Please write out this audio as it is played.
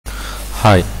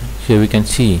Hi, here we can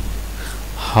see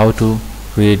how to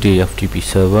create a FTP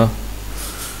server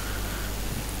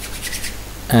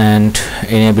and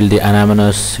enable the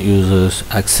anonymous users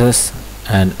access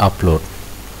and upload.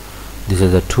 These are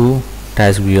the two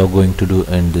tasks we are going to do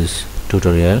in this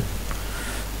tutorial,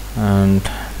 and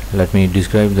let me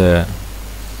describe the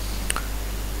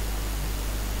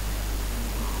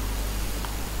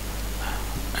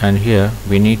and here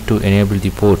we need to enable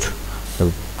the port,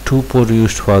 the two ports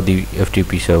used for the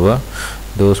FTP server.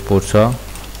 Those ports are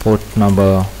port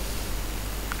number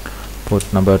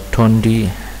 20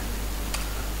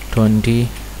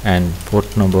 and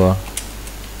port number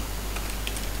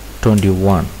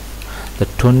 21. The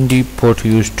 20 port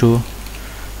used to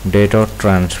data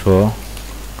transfer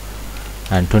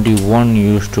and 21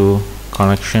 used to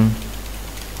connection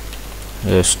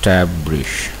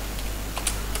establish.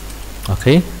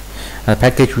 Okay, the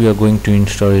package we are going to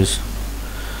install is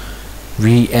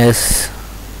VS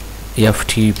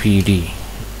FTPD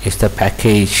is the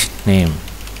package name,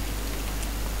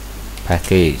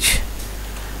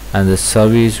 and the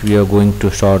service we are going to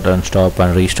start and stop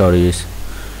and restart is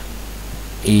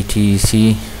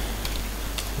etc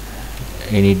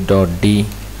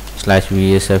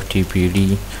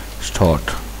init.d/vsftpd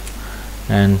start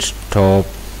and stop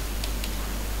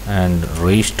and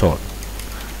restart.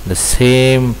 The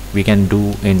same we can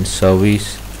do in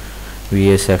service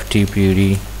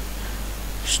vsftpd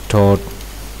start,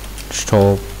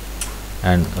 stop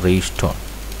and restart.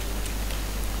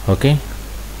 Okay,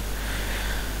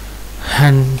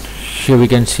 and here we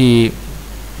can see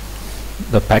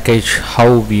the package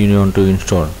how we want to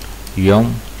install.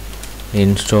 Yum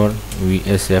install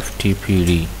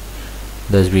vsftpd,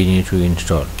 thus we need to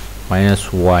install.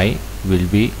 -y will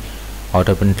be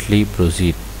automatically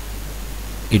proceed.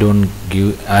 You don't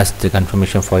give us the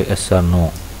confirmation for yes or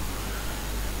no.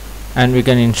 And we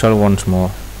can install one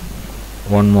more.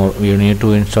 We need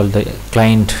to install the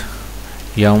client.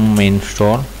 Yum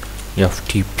install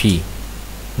FTP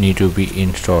need to be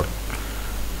installed,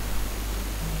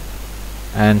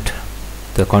 and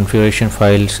the configuration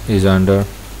files is under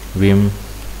vim,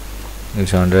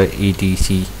 it's under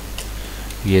etc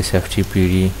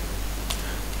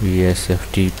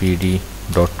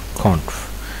vsftpd.conf.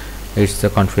 it's the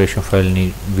configuration file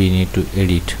we need to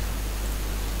edit.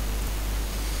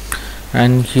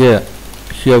 And here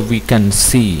we can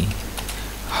see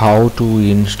how to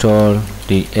install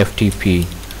the FTP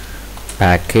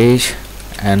package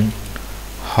and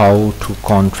how to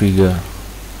configure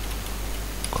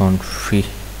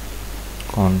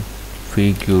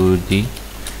the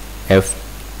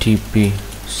FTP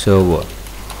server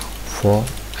for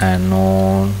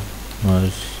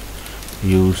anonymous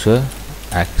user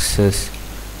access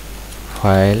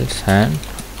files and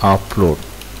upload.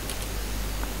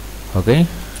 Okay,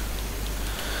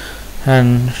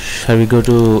 and shall we go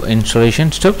to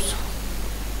installation steps?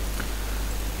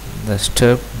 The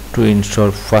step to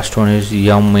install, first one is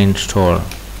yum install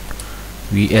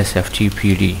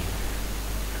vsftpd.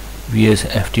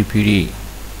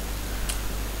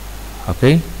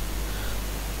 Okay,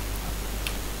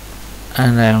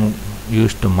 and I am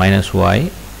used to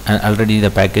 -y, and already the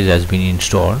package has been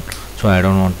installed, so I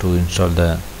don't want to install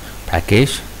the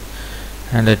package.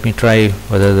 And let me try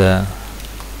whether the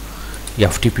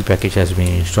FTP package has been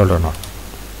installed or not.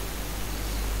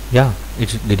 Yeah,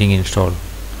 it's getting installed,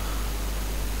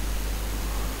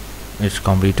 it's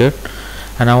completed.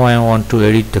 And now I want to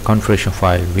edit the configuration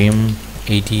file, vim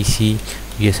etc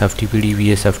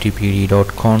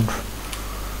vsftpd.conf.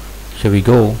 Here we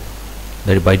go.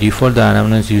 That by default the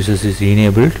anonymous users is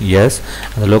enabled, yes,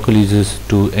 and the local users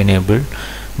to enable,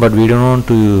 but we don't want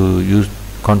to use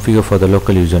configure for the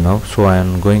local user now, so I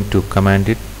am going to command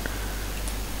it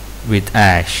with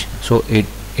 # so it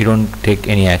don't take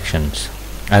any actions.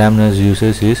 Anonymous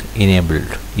users is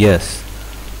enabled, yes,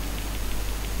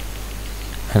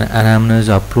 and anonymous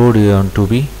upload is on to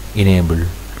be enabled.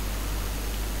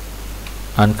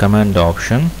 Uncommand the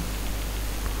option.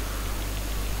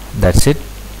 That's it.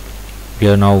 We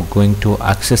are now going to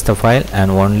access the file and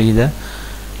only the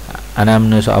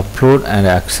anonymous upload and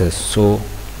access. So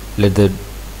let the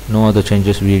no other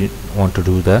changes we want to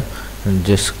do there, and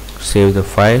just save the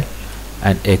file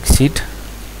and exit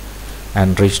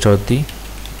and restart the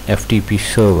FTP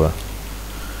server.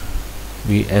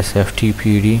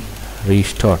 vsftpd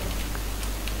restart.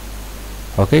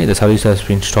 Okay, the service has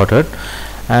been started,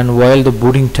 and while the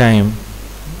booting time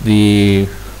the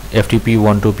FTP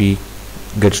want to be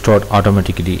get started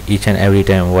automatically each and every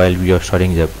time while we are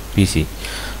starting the PC.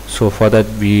 So for that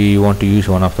we want to use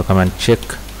one of the command check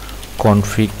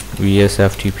config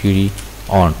vsftpd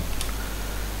on.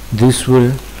 This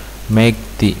will make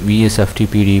the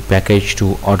vsftpd package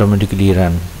to automatically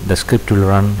run. The script will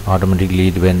run automatically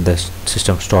when the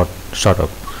system start up.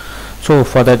 So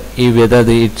for that, whether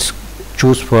it's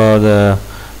choose for the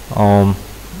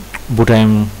boot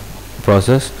time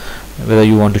process, whether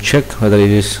you want to check whether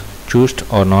it is chosen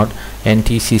or not,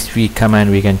 ntcsv command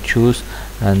we can choose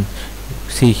and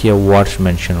see here what's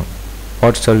mentioned,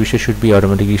 what services should be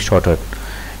automatically started.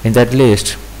 In that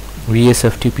list,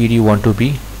 vsftpd want to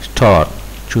be star,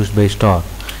 choose by star.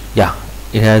 Yeah,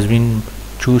 it has been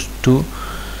choose to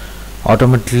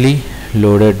automatically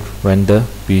loaded when the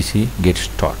PC gets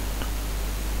started.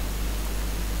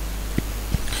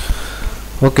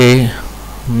 Okay,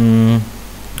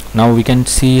 now we can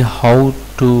see how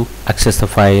to access the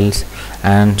files,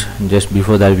 and just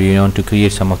before that we want to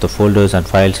create some of the folders and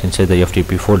files inside the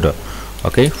FTP folder.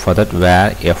 Okay, for that,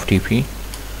 where FTP,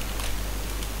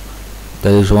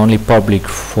 there is only public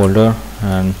folder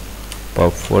and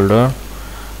pub folder.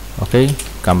 Okay,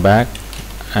 come back,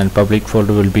 and public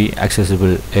folder will be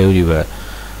accessible everywhere,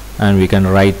 and we can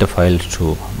write the files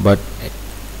too. But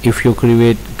if you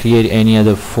create any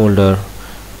other folder,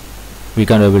 we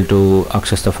can't able to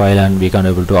access the file and we can't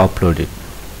able to upload it.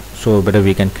 So better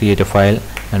we can create a file,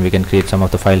 and we can create some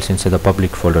of the files inside the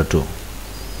public folder too.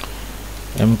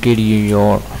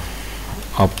 mkdir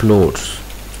uploads,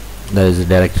 that is the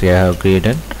directory I have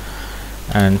created,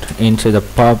 and inside the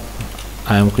pub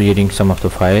I am creating some of the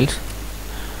files.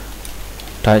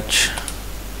 Touch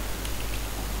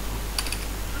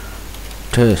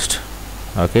test.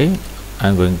 Okay,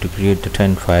 I'm going to create the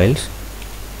 10 files.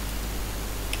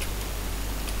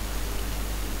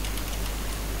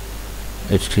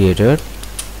 It's created,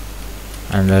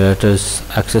 and let us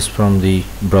access from the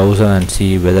browser and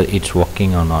see whether it's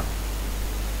working or not.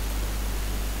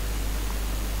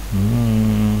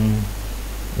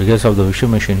 Because of the virtual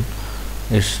machine,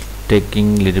 it's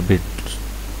taking little bit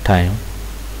time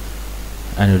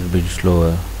and it will be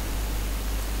slower.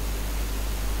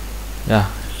 Yeah,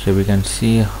 so we can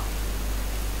see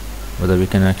whether we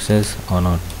can access or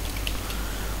not.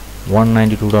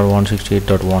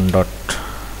 192.168.1.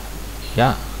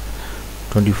 yeah,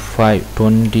 20.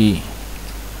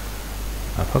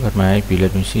 I forgot my IP.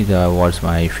 Let me see what's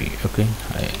my IP. Okay,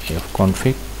 I have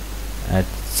config at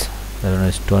that one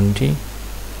is 20.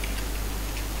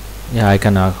 Yeah, I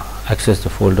can access the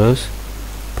folders.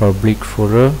 Public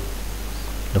folder,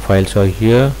 the files are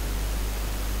here,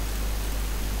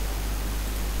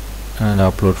 and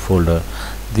upload folder.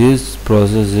 This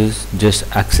process is just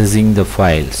accessing the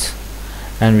files,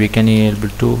 and we can be able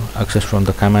to access from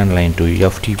the command line to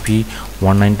FTP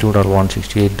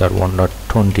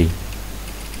 192.168.1.20.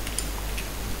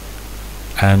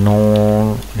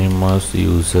 anonymous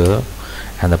user,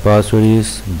 and the password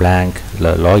is blank.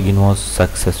 The login was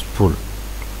successful.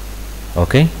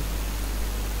 Okay,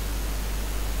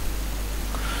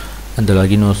 and the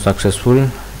login was successful.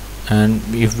 And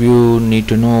if you need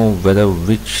to know whether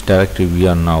which directory we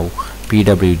are now,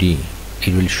 pwd,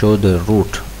 it will show the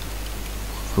root,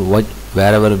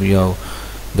 wherever we are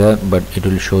there, but it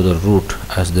will show the root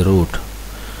as the root.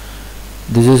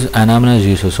 This is anonymous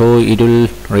user, so it will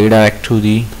redirect to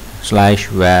the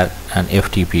 /var and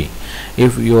FTP.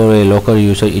 If you are a local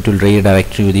user, it will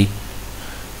redirect to the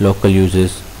local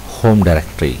user's home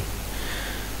directory,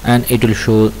 and it will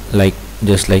show like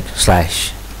just like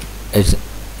 /. It's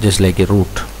just like a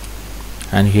root.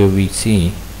 And here we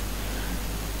see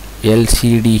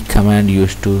lcd command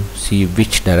used to see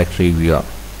which directory we are,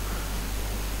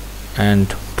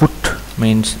 and put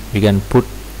means we can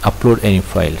upload any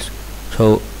files.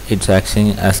 So it's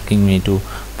asking me to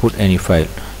put any file.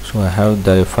 So I have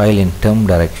the file in term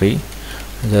directory.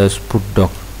 Just put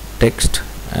doc text,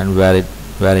 and where it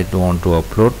want to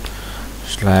upload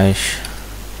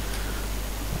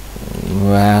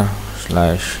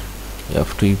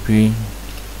 /var/ftp,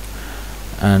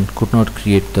 and could not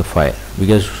create the file.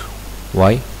 Because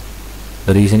why?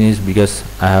 The reason is because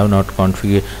I have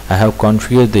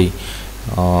configured the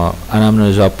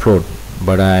anonymous upload,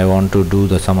 but I want to do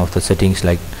some of the settings,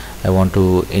 like I want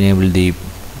to enable the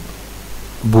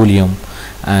boolean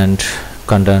and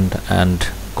content and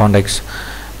context,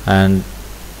 and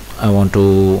I want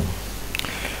to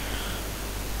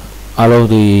allow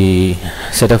the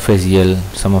setup SEL.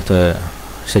 Some of the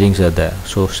settings are there,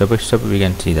 so step by step we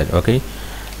can see that. Okay,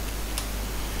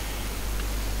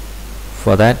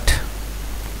 for that,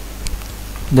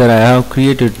 there I have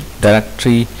created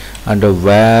directory under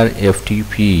where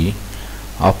FTP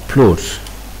uploads.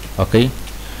 Okay,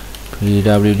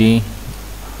 pwd,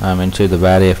 I'm inside the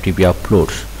where FTP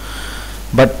uploads,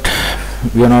 but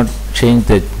we are not change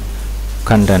the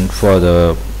content for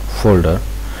the folder.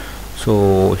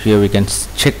 So here we can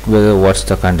check whether what's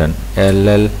the content.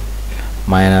 ll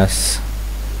minus,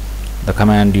 the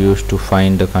command used to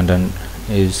find the content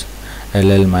is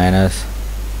ll minus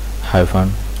hyphen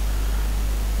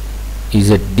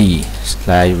zd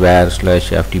slash var slash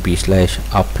ftp slash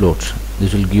uploads.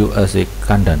 This will give us a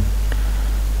content.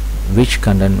 Which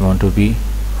content want to be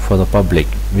for the public?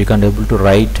 We can't able to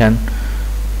write and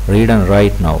read and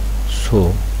write now,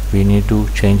 so we need to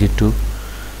change it to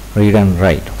read and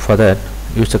write. For that,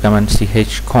 use the command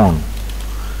chcon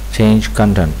change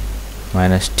content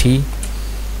minus t,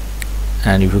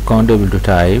 and if you can't able to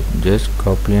type, just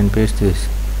copy and paste this.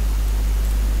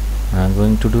 I'm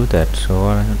going to do that, so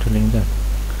I'm telling that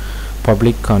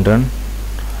public content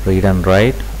read and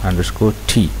write underscore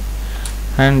t,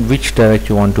 and which direct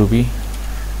you want to be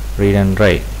read and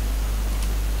write.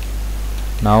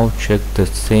 Now check the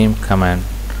same command.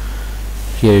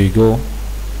 Here you go,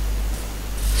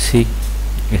 see,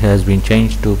 it has been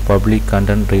changed to public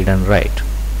content read and write.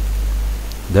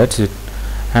 That's it.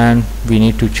 And we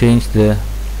need to change the,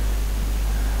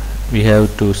 we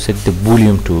have to set the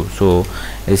boolean to, so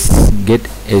get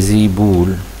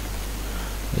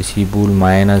bool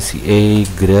minus a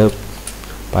grep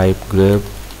pipe grep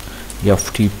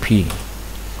ftp.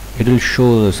 It will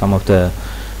show some of the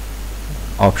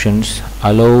options.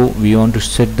 Allow, we want to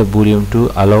set the boolean to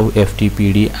allow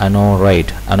ftpd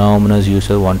write, anonymous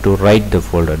user want to write the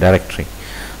folder directory.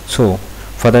 So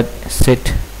for that,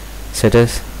 set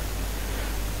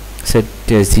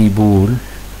bool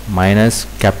minus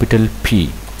capital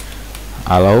P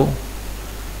allow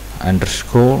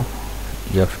underscore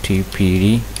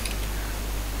ftpd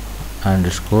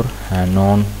underscore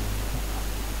anon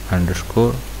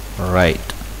underscore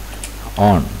write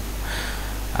on.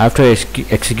 After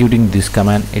executing this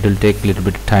command, it will take a little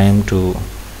bit of time to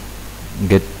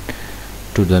get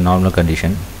to the normal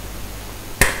condition,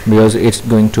 because it's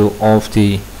going to off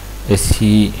the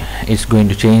SC, it's going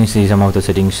to change some of the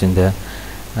settings in the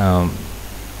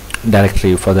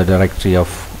directory, for the directory of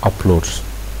uploads.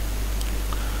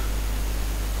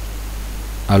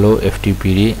 Allow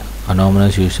ftpd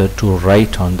anonymous user to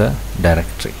write on the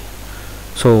directory.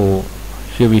 So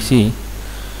here we see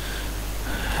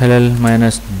ll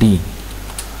minus d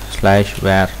slash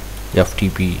var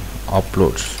ftp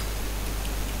uploads.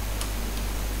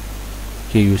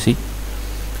 Here you see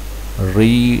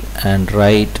read and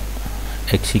write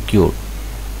execute,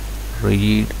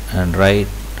 read and write,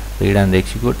 read and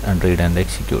execute, and read and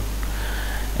execute.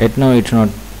 Yet now it's not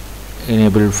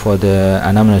enabled for the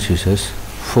anonymous users.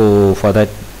 For that,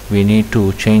 we need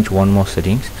to change one more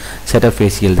settings. Set up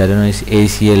ACL, that one is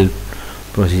ACL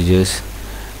procedures.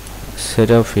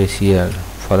 Set up ACL,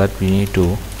 for that we need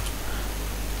to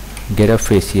get a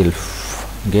facial,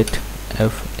 get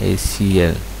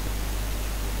FACL,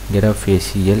 get a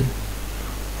facial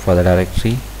for the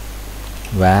directory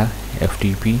var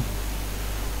ftp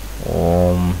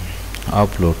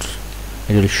uploads.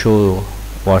 It will show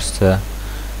what's the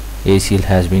ACL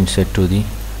has been set to the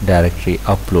directory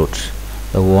uploads.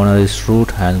 The owner is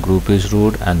root and group is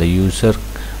root, and the user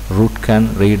root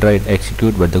can read, write,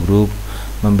 execute, but the group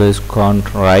members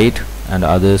can't write and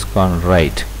others can't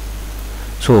write.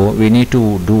 So we need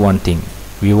to do one thing.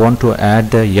 We want to add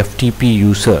the FTP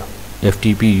user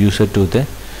to the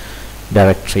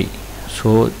directory,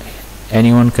 so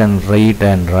anyone can read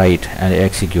and write and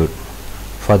execute.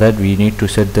 For that, we need to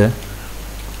set the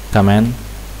command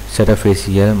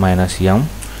setfacl minus m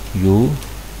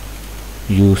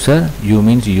user, u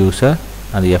means user,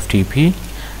 and the FTP,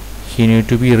 he need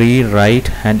to be read,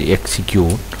 write and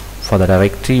execute for the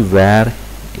directory var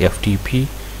ftp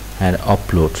and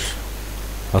uploads.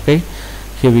 Okay,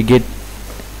 here we get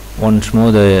once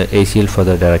more the ACL for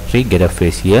the directory get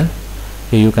FACL.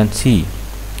 Here you can see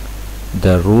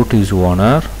the root is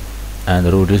owner and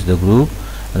the root is the group,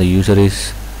 and the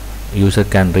user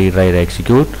can read, write,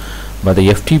 execute, but the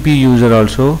FTP user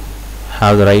also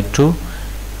have the right to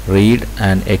read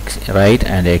and write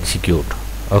and execute.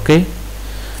 Okay,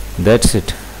 that's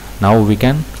it. Now we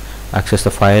can access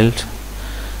the files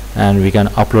and we can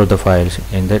upload the files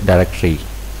in the directory.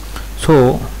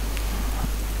 So,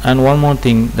 and one more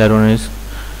thing, that one is,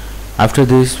 after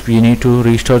this we need to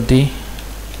restart the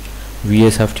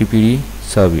VS FTPD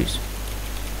service.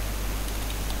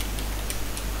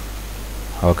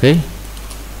 Okay,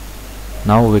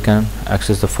 now we can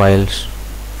access the files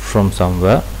from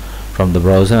somewhere, from the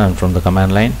browser and from the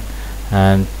command line,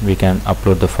 and we can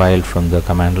upload the file from the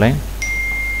command line.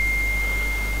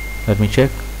 Let me check.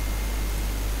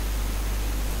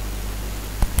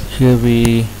 Here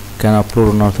we can upload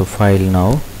one of the file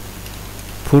now.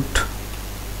 Put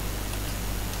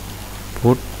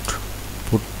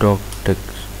put doc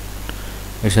text,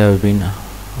 it has been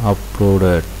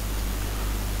uploaded.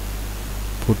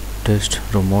 Put test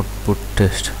remote put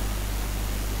test,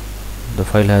 the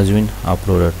file has been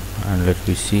uploaded, and let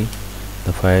me see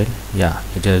the file. Yeah,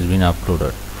 it has been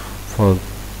uploaded. For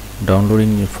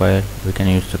downloading the file we can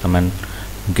use the command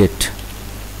get.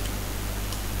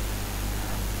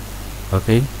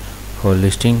 Okay, for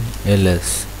listing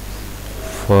ls,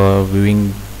 for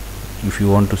viewing, if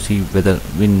you want to see whether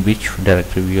in which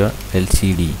directory we are,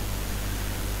 lcd.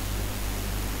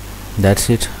 That's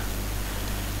it.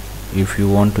 If you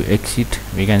want to exit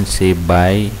we can say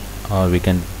bye, or we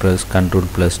can press Ctrl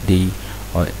plus D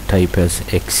or type as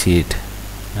exit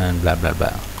and blah blah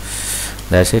blah.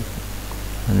 That's it,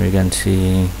 and we can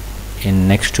see in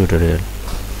next tutorial.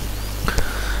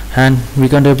 And we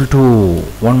can able to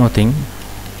one more thing,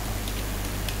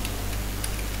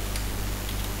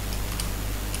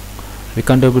 we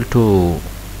can't able to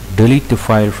delete the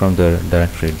file from the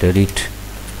directory. Delete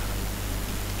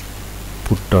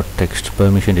put.text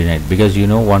permission denied, because you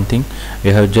know one thing,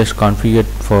 we have just configured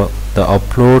for the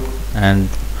upload and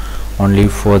only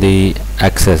for the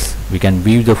access. We can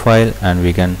view the file and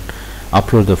we can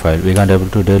upload the file, we can't able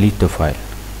to delete the file.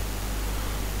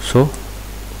 So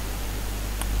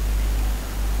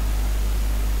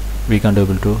we can't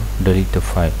able to delete the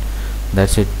file.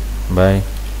 That's it. Bye.